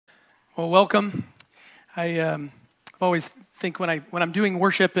Well, welcome. I always think when I'm doing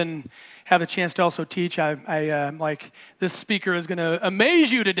worship and have a chance to also teach, I like this speaker is going to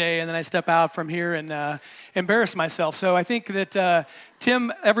amaze you today, and then I step out from here and embarrass myself. So I think that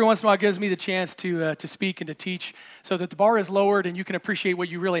Tim every once in a while gives me the chance to speak and to teach, so that the bar is lowered and you can appreciate what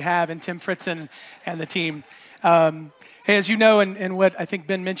you really have in Tim Fritzen and the team. Hey, as you know, and what I think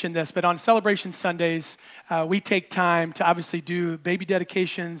Ben mentioned this, but on Celebration Sundays, we take time to obviously do baby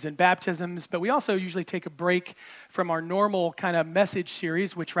dedications and baptisms, but we also usually take a break from our normal kind of message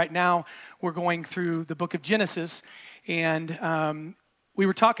series, which right now we're going through the book of Genesis. And we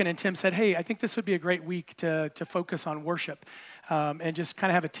were talking, and Tim said, hey, I think this would be a great week to focus on worship. And just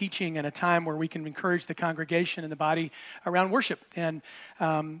kind of have a teaching and a time where we can encourage the congregation and the body around worship. And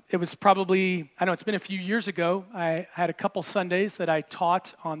it was probably, I know it's been a few years ago, I had a couple Sundays that I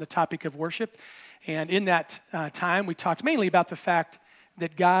taught on the topic of worship. And in that time, we talked mainly about the fact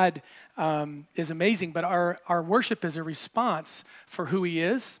that God is amazing, but our worship is a response for who He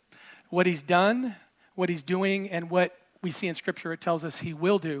is, what He's done, what He's doing, and what we see in Scripture it tells us He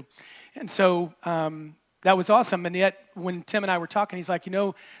will do. And so that was awesome. And yet, when Tim and I were talking, he's like,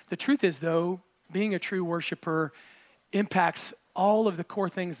 the truth is, though, being a true worshiper impacts all of the core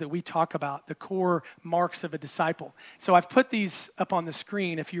things that we talk about, the core marks of a disciple. So I've put these up on the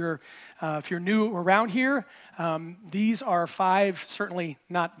screen. If you're new around here, these are 5, certainly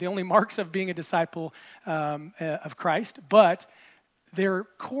not the only marks of being a disciple of Christ, but they're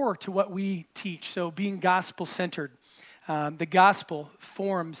core to what we teach. So being gospel-centered. The gospel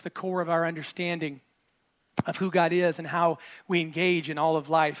forms the core of our understanding of who God is and how we engage in all of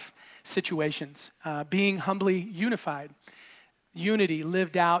life situations. Being humbly unified. Unity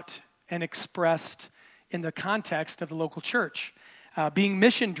lived out and expressed in the context of the local church. Being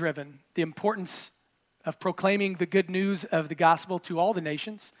mission-driven, the importance of proclaiming the good news of the gospel to all the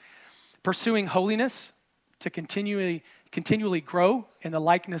nations. Pursuing holiness to continually grow in the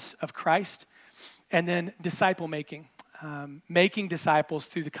likeness of Christ. And then disciple-making. Making disciples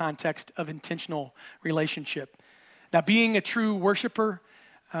through the context of intentional relationship. Now, being a true worshiper,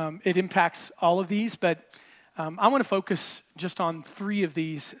 it impacts all of these, but I want to focus just on 3 of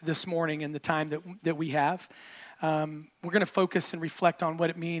these this morning in the time that we have. We're going to focus and reflect on what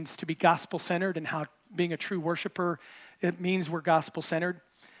it means to be gospel-centered and how being a true worshiper, it means we're gospel-centered.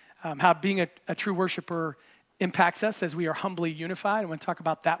 How being a true worshiper impacts us as we are humbly unified. I want to talk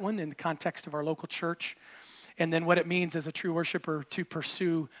about that one in the context of our local church. And then what it means as a true worshiper to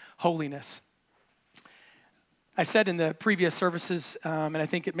pursue holiness. I said in the previous services, and I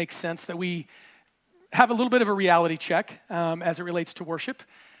think it makes sense, that we have a little bit of a reality check as it relates to worship.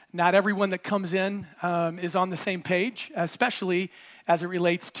 Not everyone that comes in is on the same page, especially as it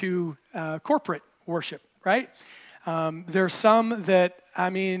relates to corporate worship, right? There's some that,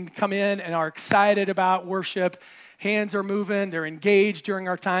 come in and are excited about worship. Hands are moving, they're engaged during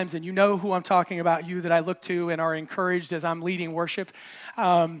our times, and you know who I'm talking about, you that I look to and are encouraged as I'm leading worship.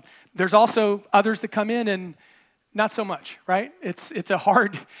 There's also others that come in and not so much, right? It's a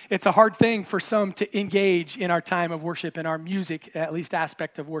hard thing for some to engage in our time of worship, in our music, at least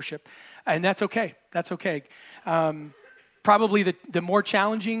aspect of worship, and that's okay. That's okay. Probably the more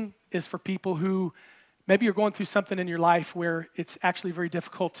challenging is for people who maybe you're going through something in your life where it's actually very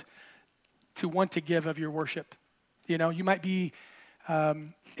difficult to want to give of your worship. You might be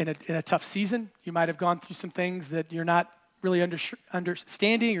in a tough season. You might have gone through some things that you're not really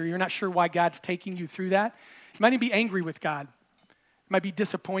understanding, or you're not sure why God's taking you through that. You might even be angry with God. You might be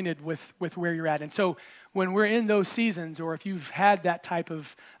disappointed with where you're at. And so when we're in those seasons, or if you've had that type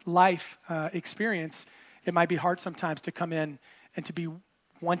of life experience, it might be hard sometimes to come in and to be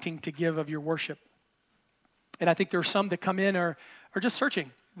wanting to give of your worship. And I think there are some that come in are just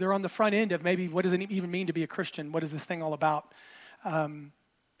searching. They're on the front end of maybe what does it even mean to be a Christian? What is this thing all about? And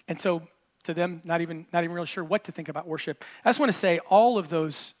so to them, not even really sure what to think about worship. I just want to say all of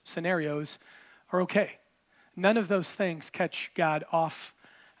those scenarios are okay. None of those things catch God off.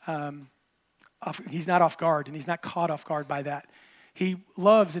 He's not off guard, and He's not caught off guard by that. He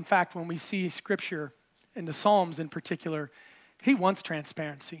loves, in fact, when we see Scripture, in the Psalms in particular, He wants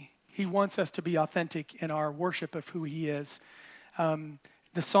transparency. He wants us to be authentic in our worship of who He is.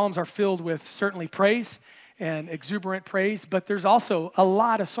 The Psalms are filled with certainly praise and exuberant praise, but there's also a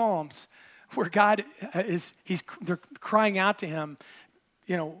lot of Psalms where God they're crying out to Him,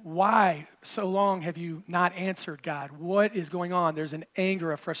 why so long have you not answered, God? What is going on? There's an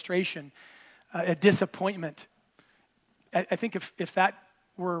anger, a frustration, a disappointment. I think if that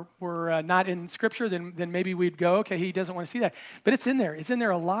were not in Scripture, then maybe we'd go, okay, He doesn't want to see that. But it's in there. It's in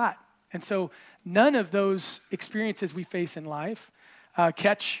there a lot. And so none of those experiences we face in life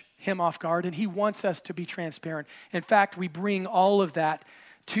catch him off guard, and he wants us to be transparent. In fact, we bring all of that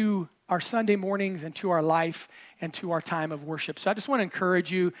to our Sunday mornings and to our life and to our time of worship. So I just want to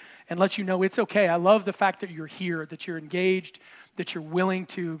encourage you and let you know it's okay. I love the fact that you're here, that you're engaged, that you're willing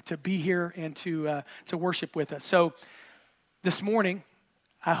to be here and to worship with us. So this morning,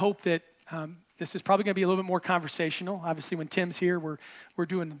 I hope that this is probably going to be a little bit more conversational. Obviously, when Tim's here, we're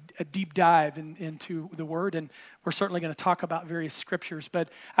doing a deep dive into the Word, and we're certainly going to talk about various scriptures. But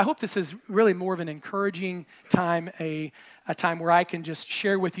I hope this is really more of an encouraging time, a time where I can just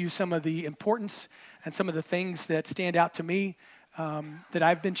share with you some of the importance and some of the things that stand out to me that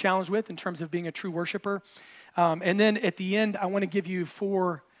I've been challenged with in terms of being a true worshiper. And then at the end, I want to give you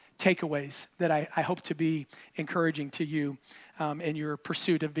 4 takeaways that I hope to be encouraging to you in your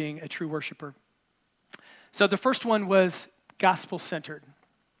pursuit of being a true worshiper. So the first one was gospel-centered.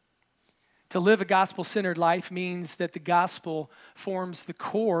 To live a gospel-centered life means that the gospel forms the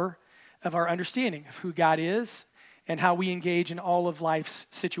core of our understanding of who God is and how we engage in all of life's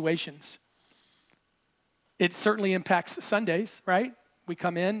situations. It certainly impacts Sundays, right? We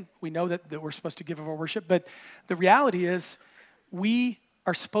come in, we know that we're supposed to give of our worship, but the reality is we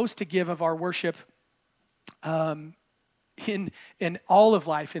are supposed to give of our worship in all of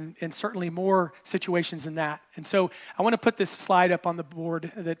life, and certainly more situations than that. And so I want to put this slide up on the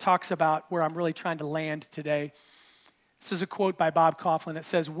board that talks about where I'm really trying to land today. This is a quote by Bob Kauflin. It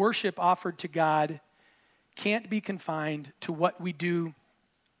says, "Worship offered to God can't be confined to what we do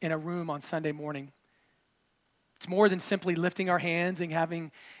in a room on Sunday morning. It's more than simply lifting our hands and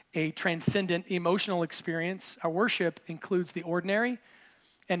having a transcendent emotional experience. Our worship includes the ordinary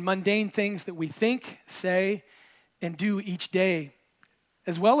and mundane things that we think, say, and do each day,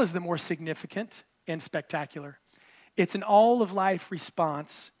 as well as the more significant and spectacular. It's an all-of-life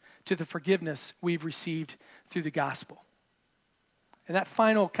response to the forgiveness we've received through the gospel." And that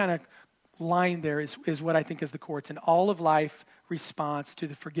final kind of line there is what I think is the core. It's an all-of-life response to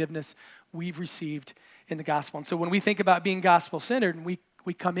the forgiveness we've received in the gospel. And so when we think about being gospel-centered and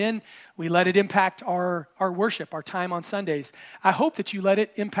we come in, we let it impact our worship, our time on Sundays. I hope that you let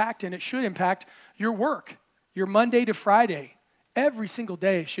it impact, and it should impact your work. Your Monday to Friday, every single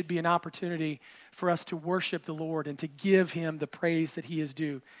day should be an opportunity for us to worship the Lord and to give him the praise that he is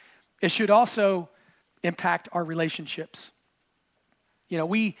due. It should also impact our relationships. You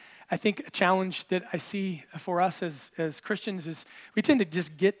know, I think a challenge that I see for us as Christians is we tend to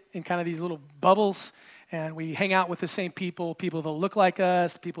just get in kind of these little bubbles, and we hang out with the same people that look like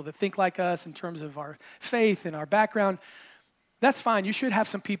us, people that think like us in terms of our faith and our background. That's fine. You should have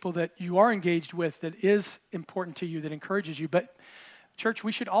some people that you are engaged with that is important to you, that encourages you. But church,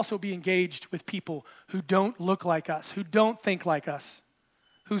 we should also be engaged with people who don't look like us, who don't think like us,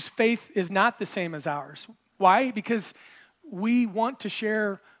 whose faith is not the same as ours. Why? Because we want to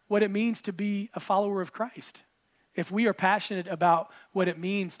share what it means to be a follower of Christ. If we are passionate about what it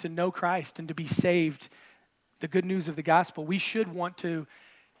means to know Christ and to be saved, the good news of the gospel, we should want to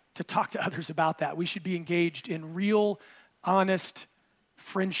talk to others about that. We should be engaged in real, honest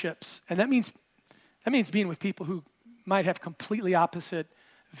friendships. And that means being with people who might have completely opposite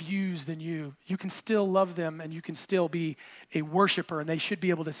views than you. You can still love them, and you can still be a worshiper, and they should be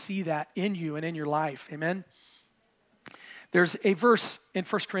able to see that in you and in your life. Amen? There's a verse in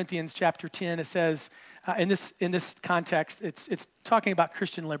 1 Corinthians chapter 10. It says, in this context, it's talking about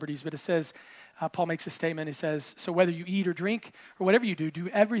Christian liberties, but it says, Paul makes a statement. He says, "So whether you eat or drink or whatever you do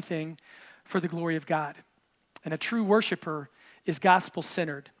everything for the glory of God." And a true worshiper is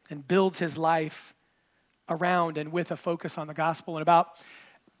gospel-centered and builds his life around and with a focus on the gospel. And about,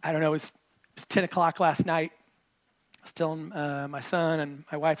 it was 10 o'clock last night. I was telling my son and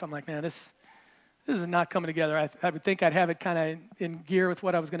my wife, I'm like, man, this is not coming together. I would think I'd have it kind of in gear with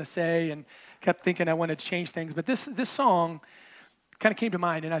what I was going to say, and kept thinking I wanted to change things. But this song kind of came to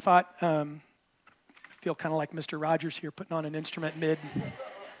mind, and I thought, I feel kind of like Mr. Rogers here putting on an instrument mid.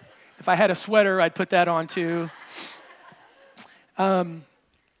 If I had a sweater, I'd put that on too.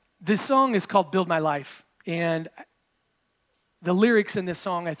 This song is called "Build My Life," and the lyrics in this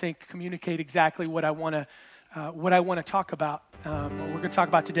song, I think, communicate exactly what I want to talk about. What we're going to talk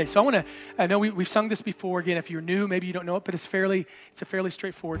about today. So I know we've sung this before. Again, if you're new, maybe you don't know it, but it's a fairly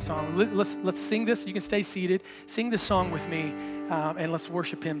straightforward song. Let's sing this. You can stay seated. Sing this song with me, and let's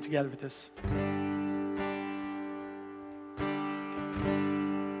worship him together with this.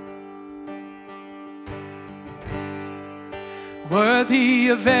 Worthy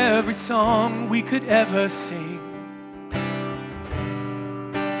of every song we could ever sing,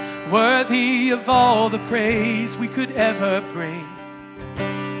 worthy of all the praise we could ever bring,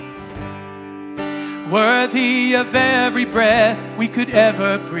 Worthy of every breath we could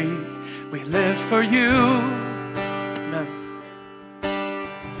ever breathe. We live for you. Amen.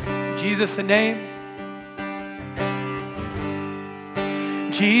 Jesus the name.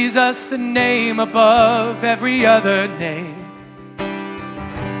 Jesus the name above every other name.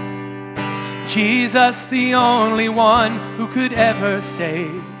 Jesus the only one who could ever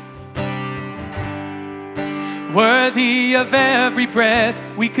save. Worthy of every breath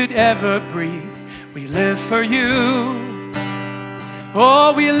we could ever breathe. We live for you.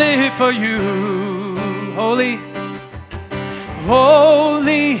 Oh, we live for you. Holy,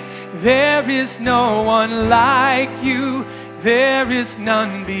 holy, there is no one like you. There is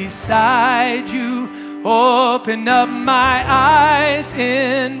none beside you. Open up my eyes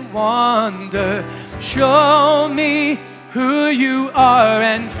in wonder. Show me who you are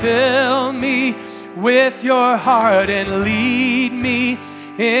and fill me with your heart and lead me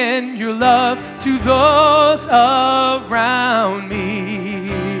in your love to those around me.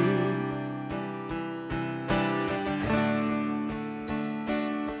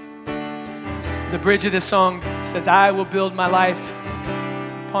 The bridge of this song says, I will build my life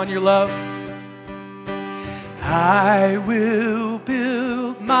upon your love. I will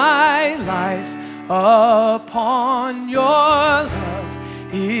build my life upon your love.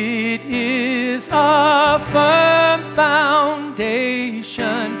 It is a firm foundation.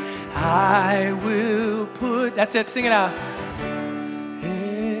 I will put, that's it, sing it out.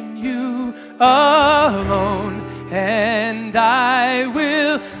 In you alone, and I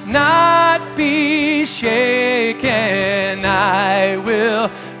will not be shaken. I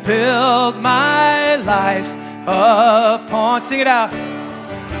will build my life upon, sing it out.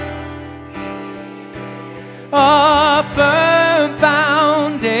 A firm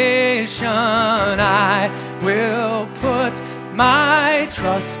foundation, I will put my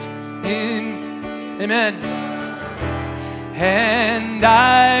trust in. Amen. And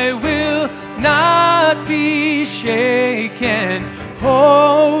I will not be shaken.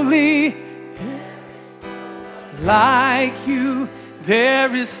 Holy, like you,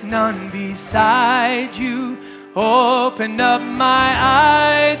 there is none beside you. Open up my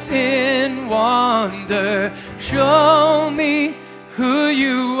eyes in wonder. Show me who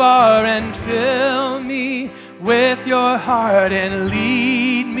you are and fill me with your heart and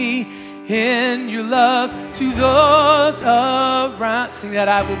lead me in your love to those around. Sing that.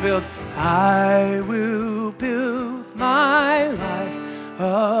 I will build my life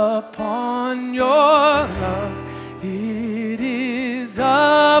upon your love. It is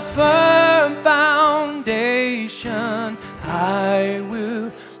a firm foundation. I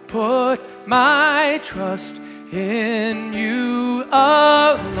will put my trust in you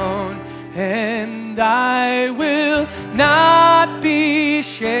alone, and I will not be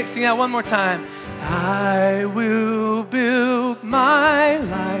shaken. Sing that one more time. I will build my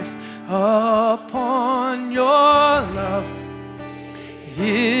life upon your love. It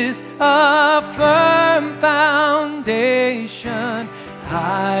is a firm foundation.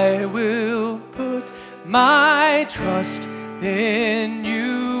 I will put my trust in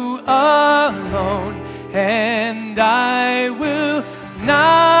you alone, and I will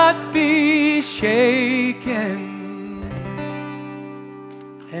not be shaken.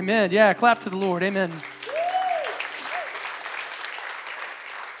 Amen. Yeah, clap to the Lord. Amen. I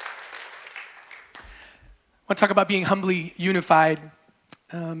want to talk about being humbly unified.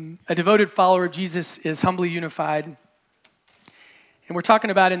 A devoted follower of Jesus is humbly unified. And we're talking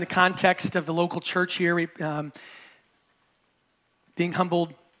about in the context of the local church here, being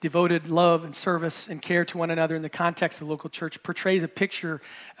humbled, devoted, love, and service and care to one another in the context of the local church portrays a picture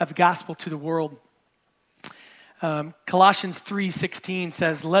of the gospel to the world. Colossians 3:16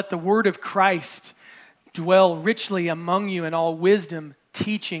 says, let the word of Christ dwell richly among you in all wisdom,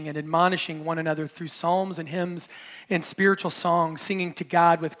 teaching and admonishing one another through psalms and hymns and spiritual songs, singing to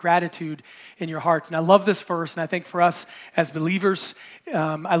God with gratitude in your hearts. And I love this verse, and I think for us as believers,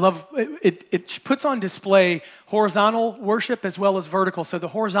 I love it. It puts on display horizontal worship as well as vertical. So the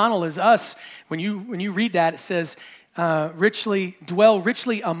horizontal is us. When you read that, it says, dwell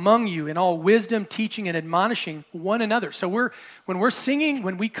richly among you in all wisdom, teaching, and admonishing one another. So when we're singing,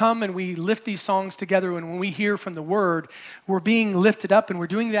 when we come and we lift these songs together, and when we hear from the word, we're being lifted up, and we're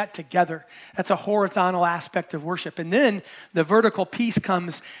doing that together. That's a horizontal aspect of worship. And then the vertical piece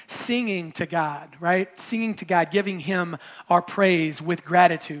comes singing to God, right? Singing to God, giving him our praise with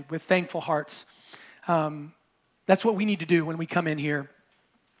gratitude, with thankful hearts. That's what we need to do when we come in here.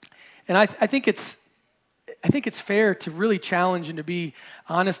 And I think it's fair to really challenge and to be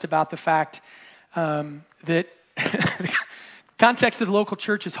honest about the fact that the context of the local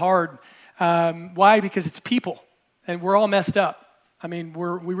church is hard. Why? Because it's people, and we're all messed up. I mean,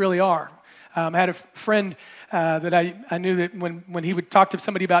 we really are. I had a friend that I knew that when he would talk to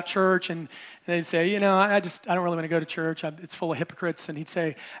somebody about church, and they'd say, I don't really want to go to church. It's full of hypocrites. And he'd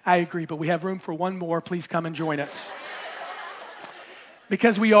say, I agree, but we have room for one more. Please come and join us.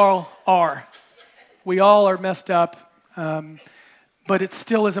 Because we all are. We all are messed up. But it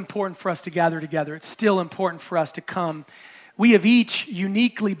still is important for us to gather together. It's still important for us to come. We have each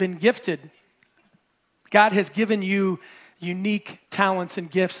uniquely been gifted. God has given you unique talents and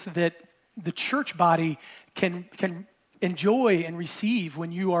gifts that the church body can enjoy and receive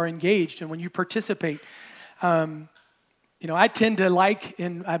when you are engaged and when you participate. I tend to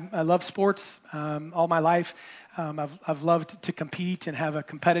I love sports all my life. I've loved to compete and have a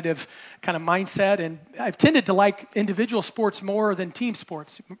competitive kind of mindset, and I've tended to like individual sports more than team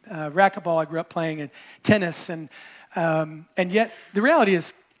sports. Racquetball I grew up playing, and tennis, and yet the reality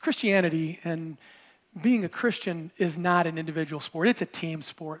is Christianity and being a Christian is not an individual sport. It's a team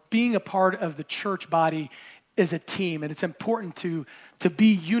sport. Being a part of the church body is a team, and it's important to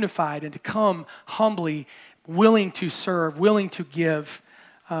be unified and to come humbly, willing to serve, willing to give.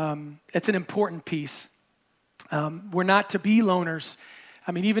 It's an important piece. We're not to be loners.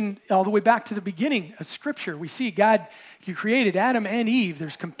 I mean, even all the way back to the beginning of Scripture, we see God, He created Adam and Eve.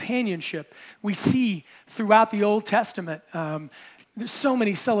 There's companionship. We see throughout the Old Testament, there's so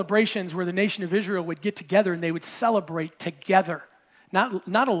many celebrations where the nation of Israel would get together and they would celebrate together,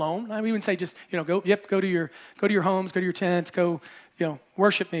 not alone. I would say just go to your homes, go to your tents, go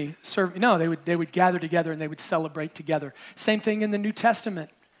worship me, serve me. No, they would gather together and they would celebrate together. Same thing in the New Testament.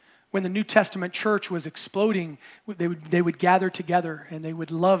 When the New Testament church was exploding, they would gather together and they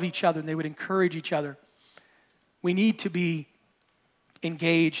would love each other and they would encourage each other. We need to be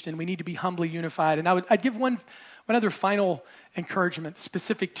engaged and we need to be humbly unified. And I'd give one other final encouragement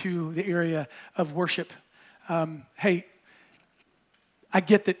specific to the area of worship. Hey, I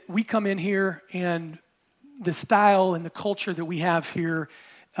get that we come in here and the style and the culture that we have here,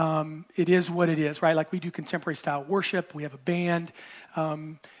 it is what it is, right? Like we do contemporary style worship, we have a band,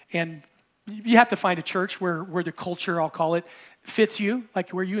 and you have to find a church where the culture, I'll call it, fits you, like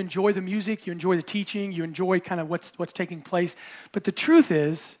where you enjoy the music, you enjoy the teaching, you enjoy kind of what's taking place. But the truth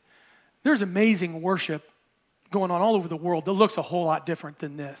is, there's amazing worship going on all over the world that looks a whole lot different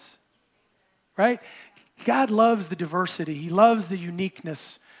than this, right? God loves the diversity. He loves the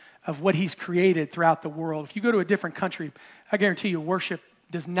uniqueness of what He's created throughout the world. If you go to a different country, I guarantee you worship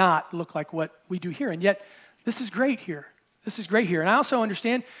does not look like what we do here. And yet, this is great here. This is great here. And I also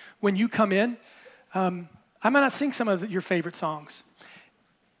understand when you come in, I might not sing some of your favorite songs.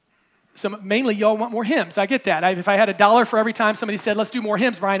 Mainly, y'all want more hymns. I get that. If I had $1 for every time somebody said, let's do more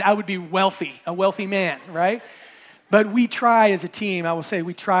hymns, Brian, I would be wealthy, a wealthy man, right? But we try as a team, I will say,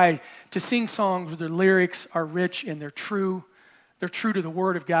 we try to sing songs where their lyrics are rich and they're true. They're true to the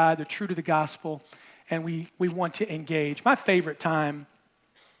Word of God. They're true to the gospel. And we want to engage. My favorite time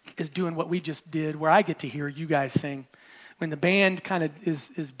is doing what we just did, where I get to hear you guys sing. When the band kind of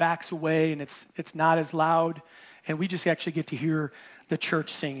is backs away and it's not as loud, and we just actually get to hear the church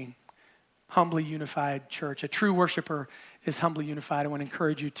singing. Humbly unified church. A true worshiper is humbly unified. I want to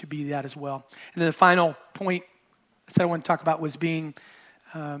encourage you to be that as well. And then the final point I said I want to talk about was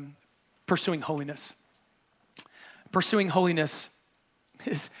pursuing holiness. Pursuing holiness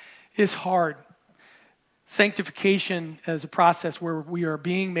is hard. Sanctification is a process where we are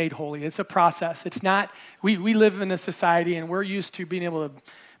being made holy. It's a process. It's not, we live in a society and we're used to being able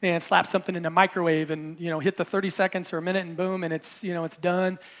to, slap something in a microwave and, hit the 30 seconds or a minute and boom, and it's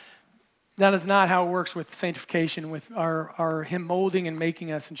done. That is not how it works with sanctification, with our Him molding and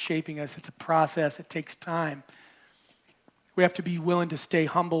making us and shaping us. It's a process. It takes time. We have to be willing to stay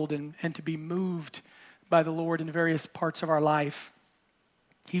humbled and to be moved by the Lord in various parts of our life.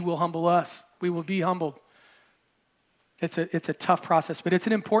 He will humble us. We will be humbled. It's a tough process, but it's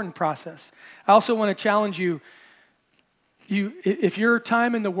an important process. I also want to challenge you, if your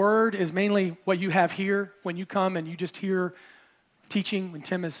time in the Word is mainly what you have here, when you come and you just hear teaching, when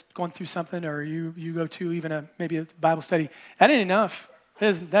Tim is going through something, or you go to even maybe a Bible study, that ain't enough.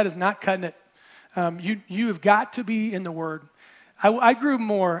 That is not cutting it. You have got to be in the Word. I grew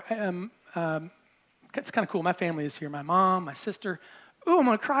more. It's kind of cool. My family is here. My mom, my sister. Ooh, I'm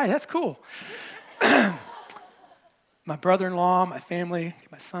going to cry. That's cool. My brother-in-law, my family,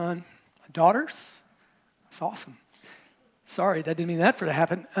 my son, my daughters. That's awesome. Sorry, that didn't mean that for it to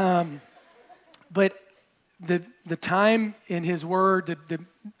happen. But the time in His Word, what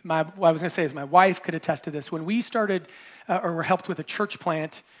I was going to say is my wife could attest to this. When we started or were helped with a church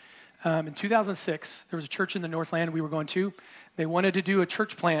plant in 2006, there was a church in the Northland we were going to. They wanted to do a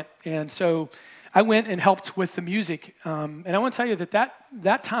church plant. And so I went and helped with the music. And I want to tell you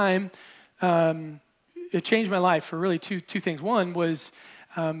that time, it changed my life for really two things. One was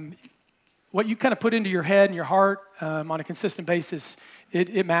what you kind of put into your head and your heart on a consistent basis,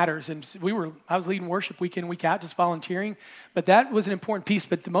 it matters. And I was leading worship week in, week out, just volunteering. But that was an important piece.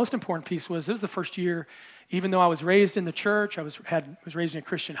 But the most important piece was this was the first year, even though I was raised in the church, I was raised in a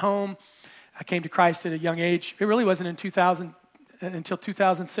Christian home. I came to Christ at a young age. It really wasn't until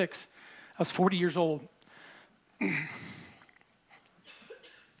 2006. I was 40 years old.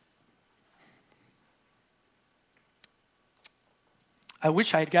 I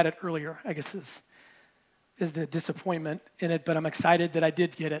wish I had got it earlier, I guess is the disappointment in it, but I'm excited that I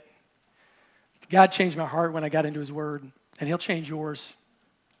did get it. God changed my heart when I got into his word, and he'll change yours.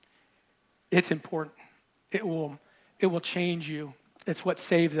 It's important. It will change you. It's what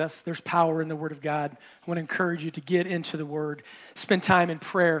saves us. There's power in the word of God. I want to encourage you to get into the word. Spend time in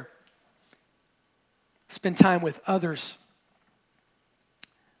prayer. Spend time with others.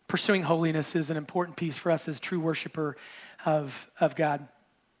 Pursuing holiness is an important piece for us as true worshiper of God.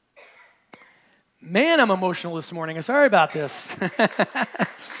 Man, I'm emotional this morning. I'm sorry about this.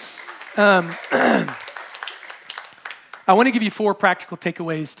 I want to give you 4 practical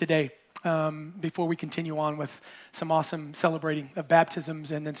takeaways today before we continue on with some awesome celebrating of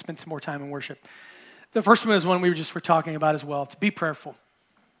baptisms and then spend some more time in worship. The first one is one we were talking about as well. To be prayerful.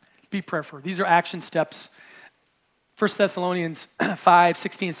 Be prayerful. These are action steps. 1 Thessalonians 5,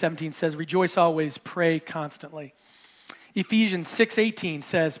 16 and 17 says, rejoice always, pray constantly. Ephesians 6:18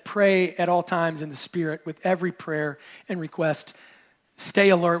 says, pray at all times in the Spirit with every prayer and request. Stay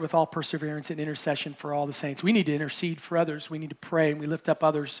alert with all perseverance and intercession for all the saints. We need to intercede for others. We need to pray and we lift up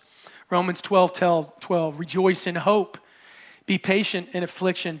others. Romans 12, rejoice in hope. Be patient in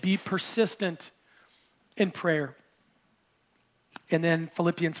affliction. Be persistent in prayer. And then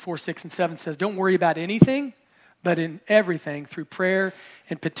Philippians 4, 6 and 7 says, don't worry about anything, but in everything through prayer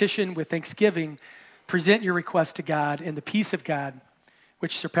and petition with thanksgiving, present your request to God, and the peace of God,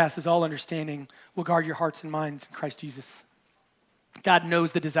 which surpasses all understanding, will guard your hearts and minds in Christ Jesus. God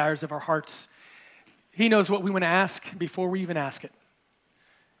knows the desires of our hearts. He knows what we want to ask before we even ask it.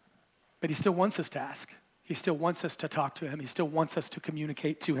 But he still wants us to ask. He still wants us to talk to him. He still wants us to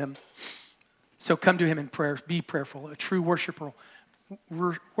communicate to him. So come to him in prayer. Be prayerful. A true worshiper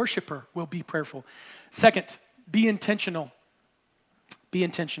will be prayerful. Second, be intentional. Be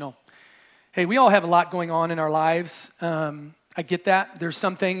intentional. Hey, we all have a lot going on in our lives. I get that. There's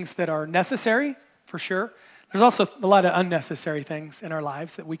some things that are necessary, for sure. There's also a lot of unnecessary things in our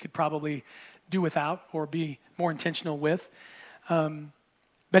lives that we could probably do without or be more intentional with.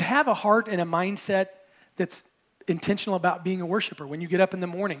 But have a heart and a mindset that's intentional about being a worshiper. When you get up in the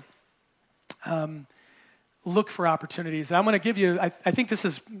morning, look for opportunities. And I'm going to give you, I think this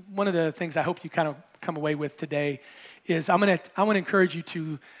is one of the things I hope you kind of come away with today, is I want to encourage you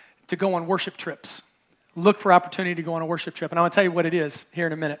to go on worship trips. Look for opportunity to go on a worship trip. And I want to tell you what it is here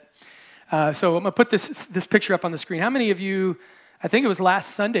in a minute. So I'm going to put this picture up on the screen. How many of you, I think it was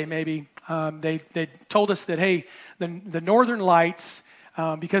last Sunday maybe, they told us that, hey, the Northern Lights,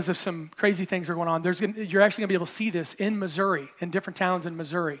 because of some crazy things that are going on, you're actually going to be able to see this in Missouri, in different towns in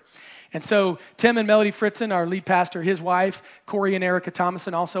Missouri. And so Tim and Melody Fritzen, our lead pastor, his wife, Corey and Erica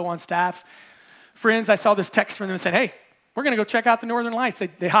Thomason, also on staff. Friends, I saw this text from them saying, hey, we're going to go check out the Northern Lights.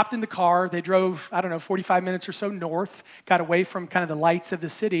 They hopped in the car. They drove, 45 minutes or so north, got away from kind of the lights of the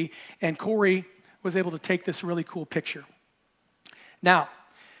city, and Corey was able to take this really cool picture. Now,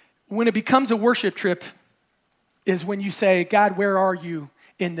 when it becomes a worship trip is when you say, God, where are you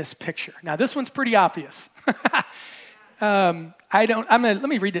in this picture? Now, this one's pretty obvious. Let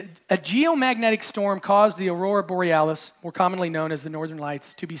me read it. A geomagnetic storm caused the aurora borealis, more commonly known as the Northern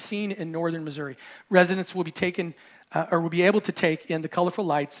Lights, to be seen in northern Missouri. Residents will be able to take in the colorful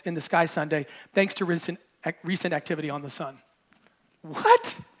lights in the sky Sunday, thanks to recent activity on the sun.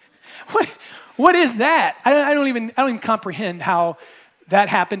 What? What is that? I don't even comprehend how that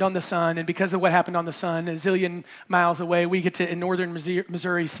happened on the sun, and because of what happened on the sun, a zillion miles away, we get to, in northern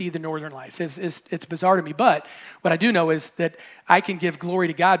Missouri, see the Northern Lights. It's bizarre to me, but what I do know is that I can give glory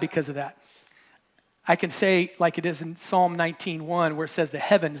to God because of that. I can say, like it is in Psalm 19:1, where it says, the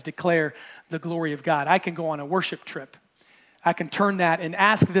heavens declare the glory of God. I can go on a worship trip. I can turn that and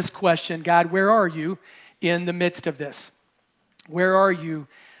ask this question, God, where are you in the midst of this? Where are you?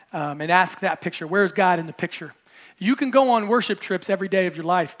 And ask that picture. Where is God in the picture? You can go on worship trips every day of your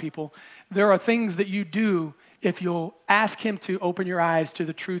life, people. There are things that you do if you'll ask him to open your eyes to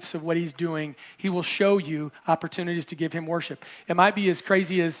the truths of what he's doing. He will show you opportunities to give him worship. It might be as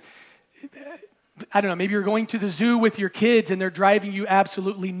crazy as I don't know, maybe you're going to the zoo with your kids and they're driving you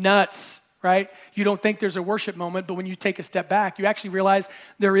absolutely nuts, right? You don't think there's a worship moment, but when you take a step back, you actually realize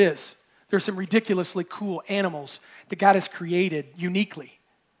there is. There's some ridiculously cool animals that God has created uniquely.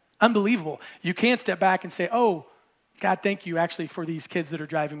 Unbelievable. You can't step back and say, oh, God, thank you actually for these kids that are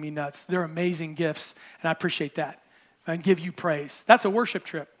driving me nuts. They're amazing gifts, and I appreciate that. And give you praise. That's a worship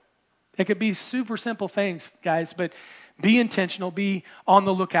trip. It could be super simple things, guys, but be intentional, be on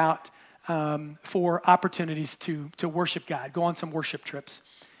the lookout for opportunities to worship God. Go on some worship trips.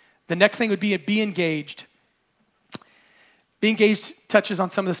 The next thing would be engaged. Be engaged touches on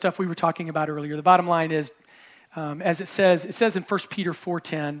some of the stuff we were talking about earlier. The bottom line is, as it says in 1 Peter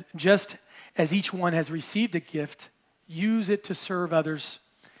 4:10, just as each one has received a gift, use it to serve others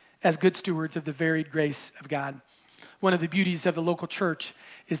as good stewards of the varied grace of God. One of the beauties of the local church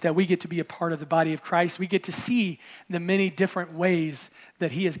is that we get to be a part of the body of Christ. We get to see the many different ways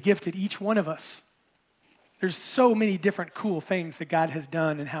that he has gifted each one of us. There's so many different cool things that God has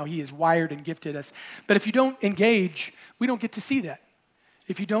done and how he has wired and gifted us. But if you don't engage, we don't get to see that.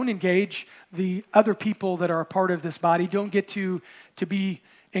 If you don't engage, the other people that are a part of this body don't get to be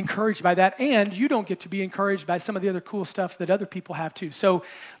encouraged by that, and you don't get to be encouraged by some of the other cool stuff that other people have too. So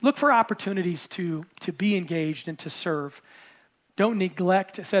look for opportunities to be engaged and to serve. Don't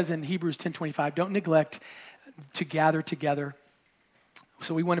neglect, it says in Hebrews 10:25, don't neglect to gather together.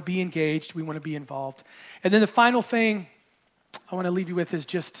 So we want to be engaged, we want to be involved. And then the final thing I want to leave you with is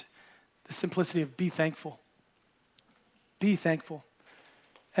just the simplicity of be thankful. Be thankful.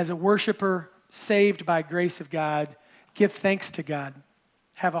 As a worshiper saved by grace of God, give thanks to God.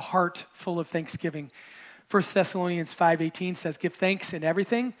 Have a heart full of thanksgiving. 1 Thessalonians 5:18 says, give thanks in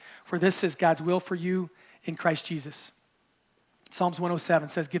everything, for this is God's will for you in Christ Jesus. Psalms 107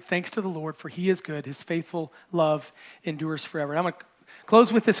 says, give thanks to the Lord, for he is good. His faithful love endures forever. And I'm going to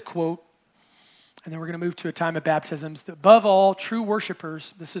close with this quote, and then we're going to move to a time of baptisms. Above all, true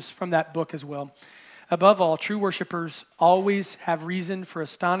worshipers, this is from that book as well. Above all, true worshipers always have reason for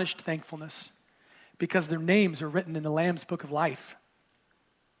astonished thankfulness because their names are written in the Lamb's book of life.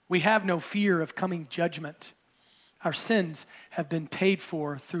 We have no fear of coming judgment. Our sins have been paid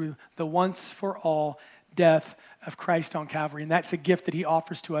for through the once-for-all death of Christ on Calvary. And that's a gift that he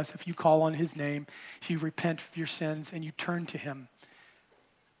offers to us if you call on his name, if you repent of your sins and you turn to him.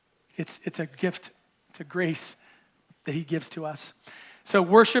 It's a gift, it's a grace that he gives to us. So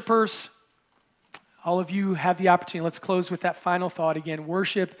worshipers, all of you have the opportunity. Let's close with that final thought again.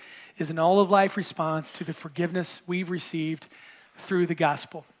 Worship is an all-of-life response to the forgiveness we've received through the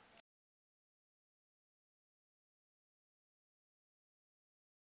gospel.